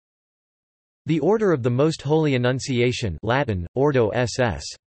The Order of the Most Holy Annunciation, Latin, Ordo SS.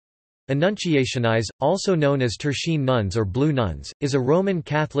 Annunciationis, also known as Tertian nuns or Blue nuns, is a Roman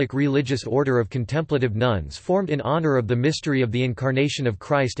Catholic religious order of contemplative nuns formed in honor of the mystery of the Incarnation of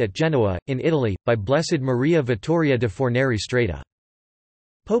Christ at Genoa, in Italy, by Blessed Maria Vittoria de Forneri Strata.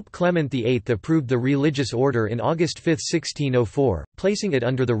 Pope Clement VIII approved the religious order in August 5, 1604, placing it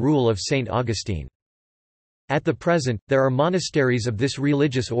under the rule of Saint Augustine. At the present, there are monasteries of this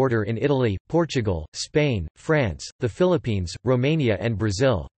religious order in Italy, Portugal, Spain, France, the Philippines, Romania and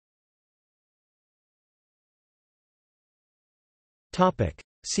Brazil.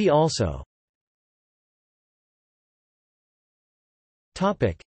 See also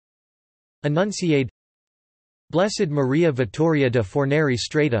Annunciade, Blessed Maria Vittoria de Forneri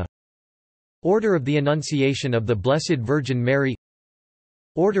Strata, Order of the Annunciation of the Blessed Virgin Mary,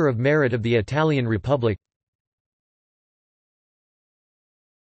 Order of Merit of the Italian Republic.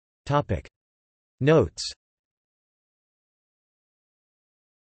 Notes.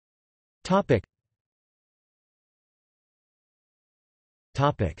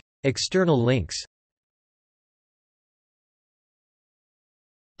 External links.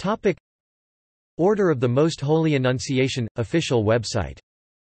 Order of the Most Holy Annunciation – official website